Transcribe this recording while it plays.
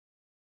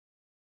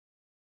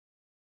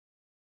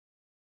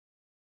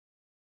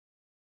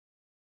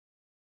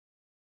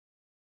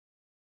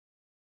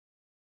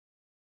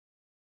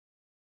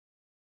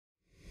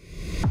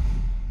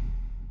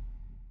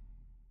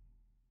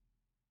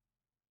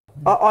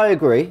I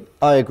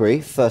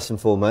agree, first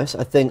and foremost.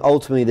 I think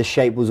ultimately the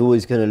shape was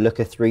always going to look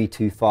a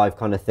 3-2-5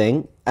 kind of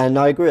thing. And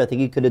I agree, I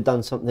think he could have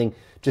done something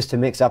just to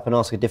mix up and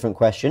ask a different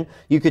question.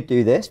 You could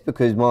do this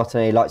because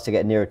Martinelli likes to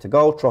get nearer to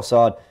goal.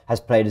 Trossard has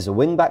played as a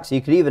wing-back, so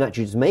you could even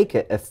actually just make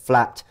it a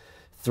flat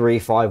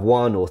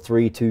 3-5-1 or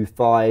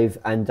 3-2-5,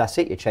 and that's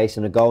it. You're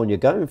chasing a goal and you're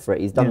going for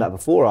it. He's done that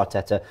before,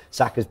 Arteta.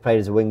 Saka's played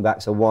as a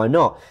wing-back, so why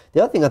not?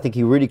 The other thing I think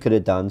he really could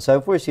have done, so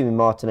if we're assuming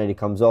Martinelli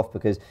comes off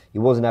because he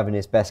wasn't having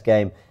his best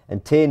game,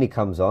 and Tierney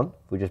comes on,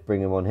 if we just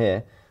bring him on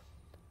here,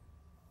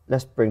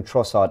 let's bring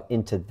Trossard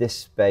into this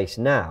space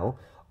now.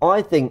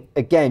 I think,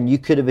 again, you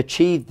could have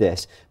achieved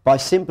this by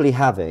simply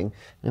having,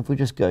 and if we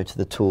just go to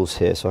the tools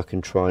here so I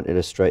can try and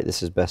illustrate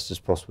this as best as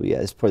possible. Yeah,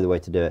 it's probably the way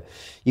to do it.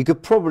 You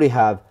could probably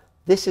have,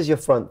 this is your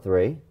front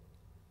three,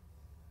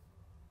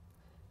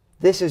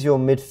 this is your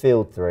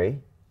midfield three,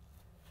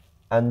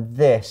 and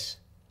this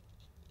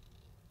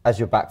as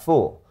your back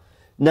four.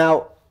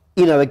 Now,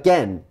 you know,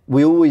 again,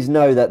 we always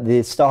know that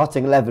the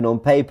starting 11 on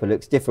paper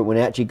looks different when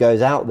it actually goes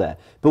out there.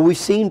 But we've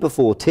seen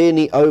before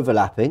Tierney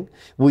overlapping.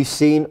 We've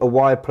seen a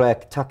wide player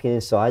tucking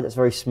inside. That's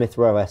very Smith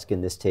Rowe-esque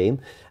in this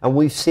team. And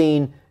we've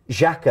seen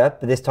Xhaka,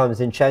 but this time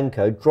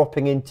Zinchenko,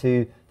 dropping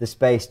into the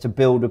space to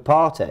build a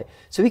Partey.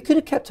 So he could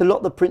have kept a lot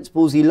of the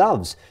principles he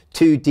loves.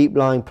 Two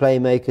deep-lying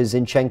playmakers,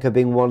 Zinchenko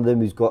being one of them,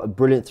 who's got a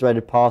brilliant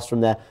threaded pass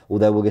from there,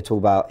 although we're going to talk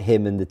about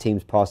him and the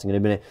team's passing in a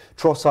minute.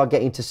 Trossard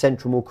getting to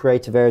central, more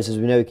creative areas, as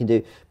we know he can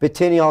do. But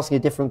Tierney asking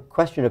a different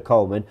question of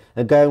Coleman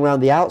and going around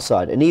the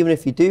outside. And even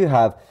if you do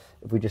have,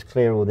 if we just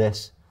clear all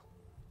this,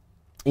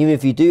 even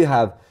if you do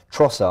have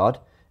Trossard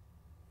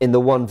in the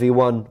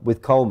 1v1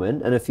 with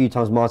Coleman, and a few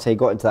times Marte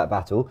got into that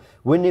battle,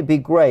 wouldn't it be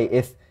great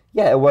if,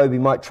 yeah, Iwobi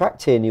might track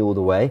Tierney all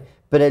the way,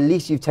 but at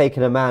least you've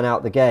taken a man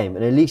out the game,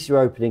 and at least you're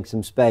opening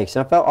some space.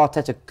 And I felt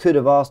Arteta could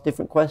have asked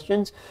different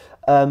questions,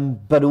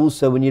 but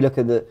also when you look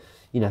at the,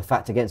 you know,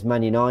 fact against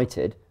Man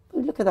United,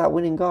 look at that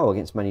winning goal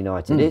against Man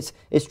United.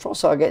 It's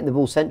Trossard getting the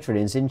ball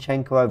centrally and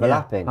Zinchenko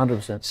overlapping. Yeah,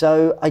 100%.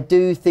 So I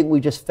do think we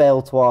just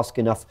failed to ask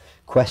enough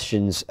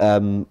questions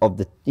of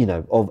the, you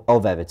know,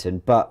 of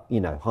Everton. But,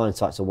 you know,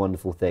 hindsight's a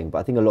wonderful thing. But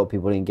I think a lot of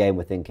people in game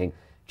were thinking,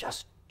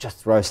 just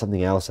throw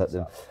something else at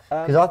them.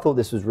 Because I thought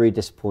this was really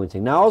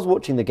disappointing. Now, I was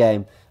watching the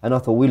game and I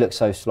thought we looked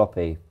so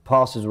sloppy.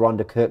 Passes were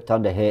undercooked,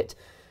 underhit.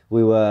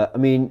 We were, I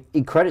mean,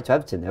 in credit to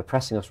Everton, they were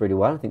pressing us really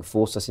well. I think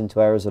forced us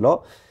into errors a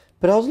lot.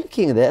 But I was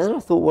looking at it and I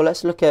thought, well,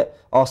 let's look at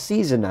our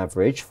season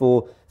average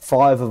for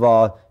 5 of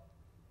our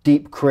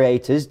deep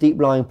creators,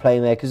 deep-lying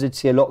playmakers who'd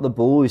see a lot of the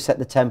ball, who set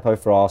the tempo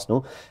for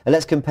Arsenal, and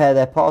let's compare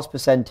their pass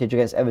percentage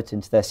against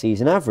Everton to their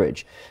season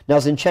average. Now,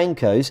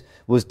 Zinchenko's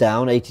was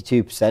down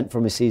 82%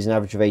 from his season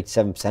average of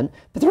 87%,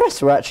 but the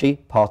rest were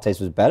actually, Partey's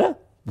was better,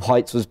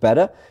 White's was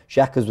better,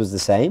 Xhaka's was the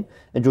same,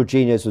 and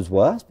Jorginho's was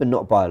worse, but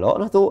not by a lot.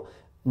 And I thought,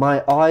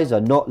 my eyes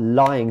are not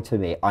lying to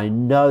me. I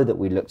know that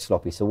we looked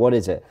sloppy, so what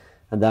is it?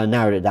 And then I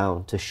narrowed it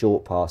down to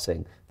short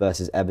passing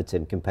versus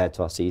Everton compared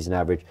to our season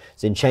average.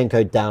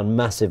 Zinchenko down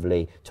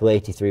massively to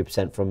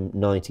 83% from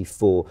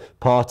 94%.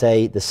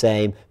 Partey the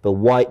same, but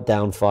White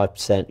down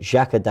 5%.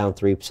 Xhaka down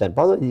 3%.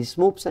 By the way, these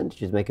small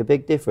percentages make a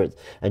big difference.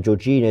 And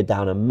Jorginho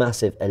down a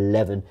massive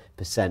 11%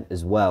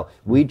 as well.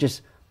 We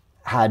just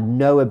had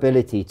no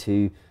ability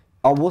to...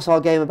 what's our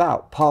game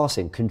about?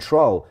 Passing,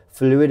 control,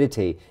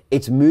 fluidity.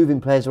 It's moving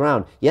players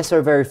around. Yes, they're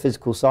a very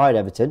physical side,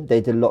 Everton. They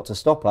did a lot to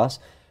stop us.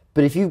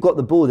 But if you've got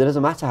the ball, it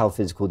doesn't matter how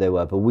physical they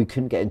were, but we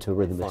couldn't get into a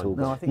rhythm at all.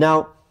 No,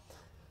 now,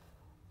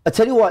 I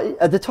tell you what,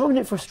 at the time it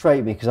didn't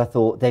frustrate me because I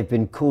thought they've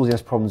been causing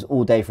us problems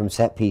all day from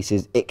set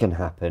pieces. It can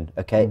happen,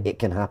 okay? It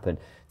can happen.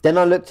 Then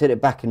I looked at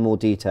it back in more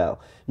detail.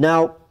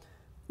 Now,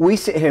 we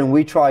sit here and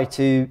we try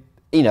to,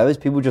 you know, as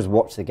people just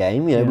watch the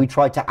game, you know, we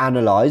try to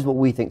analyse what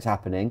we think's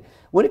happening.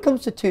 When it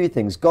comes to two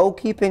things,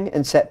 goalkeeping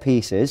and set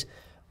pieces,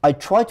 I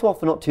try to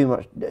offer not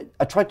to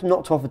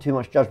offer too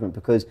much judgment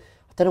because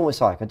I don't know what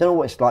it's like. I don't know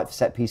what it's like for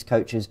set-piece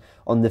coaches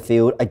on the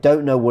field. I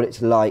don't know what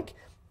it's like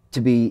to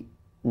be...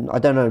 I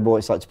don't know what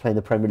it's like to play in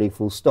the Premier League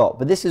full stop.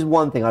 But this is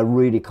one thing I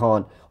really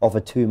can't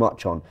offer too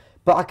much on.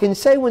 But I can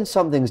say when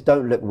some things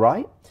don't look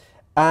right.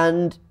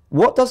 And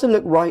what doesn't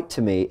look right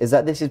to me is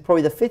that this is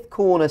probably the 5th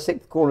corner,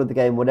 6th corner of the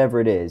game, whatever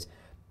it is.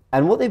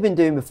 And what they've been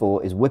doing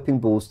before is whipping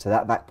balls to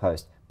that back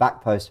post,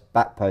 back post,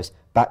 back post,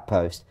 back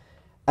post.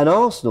 And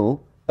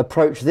Arsenal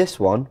approached this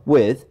one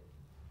with,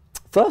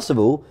 first of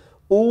all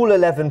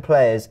 11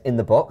 players in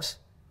the box,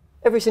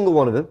 every single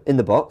one of them in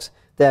the box.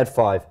 They had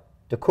 5.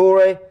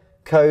 Doucouré,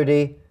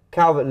 Cody,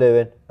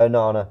 Calvert-Lewin,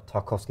 Onana,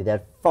 Tarkowski. They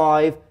had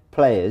 5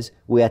 players.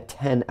 We had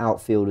 10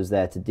 outfielders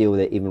there to deal with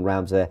it, even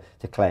Rams there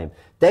to claim.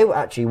 They were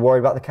actually worried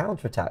about the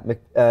counter-attack.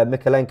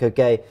 Mikalenko,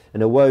 Gay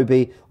and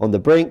Iwobi on the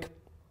brink.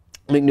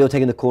 McNeil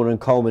taking the corner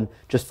and Coleman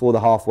just for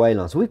the halfway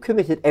line. So we've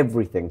committed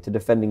everything to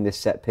defending this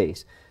set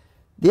piece.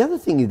 The other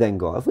thing you then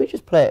got, if we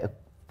just play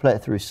it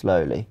through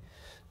slowly,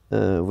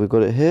 we've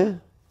got it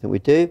here, I think we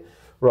do.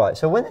 Right,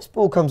 so when this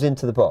ball comes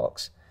into the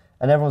box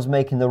and everyone's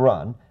making the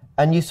run,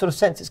 and you sort of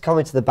sense it's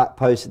coming to the back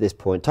post at this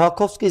point,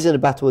 Tarkowski's in a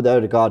battle with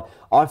Odegaard.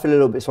 I feel a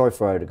little bit sorry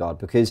for Odegaard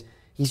because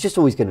he's just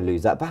always going to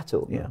lose that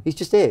battle. Yeah. He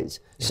just is.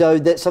 Yeah. So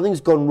that something's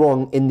gone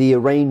wrong in the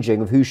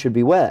arranging of who should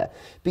be where.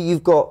 But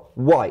you've got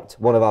White,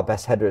 one of our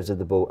best headers of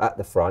the ball, at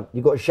the front.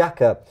 You've got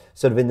Xhaka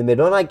sort of in the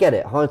middle. And I get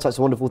it. Hindsight's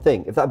a wonderful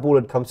thing. If that ball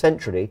had come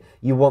centrally,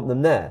 you want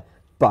them there.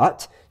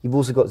 But you've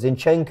also got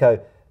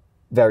Zinchenko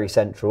very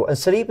central. And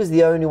Saliba's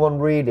the only one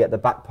really at the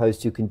back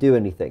post who can do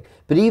anything.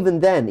 But even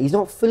then, he's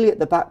not fully at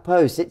the back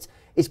post.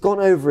 It's gone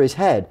over his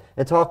head.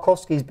 And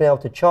Tarkowski's been able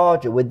to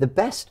charge it with the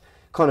best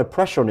kind of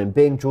pressure on him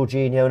being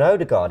Jorginho and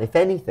Odegaard, if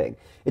anything.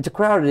 It's a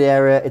crowded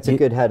area, it's a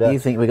good header. You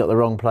think we got the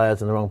wrong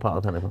players in the wrong part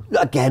of the penalty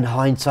box? Again,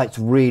 hindsight's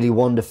really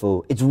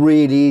wonderful. It's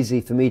really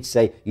easy for me to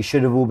say you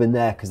should have all been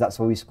there because that's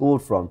where we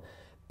scored from.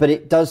 But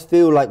it does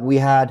feel like we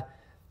had,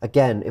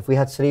 again, if we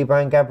had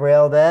Saliba and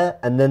Gabriel there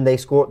and then they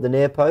score at the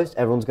near post,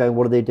 everyone's going,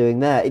 what are they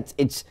doing there?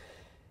 It's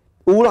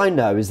all I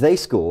know is they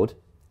scored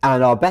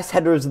and our best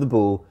headers of the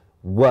ball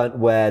weren't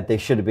where they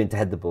should have been to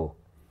head the ball.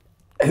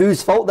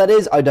 Whose fault that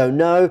is, I don't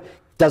know.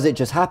 Does it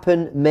just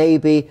happen?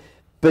 Maybe.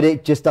 But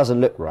it just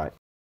doesn't look right.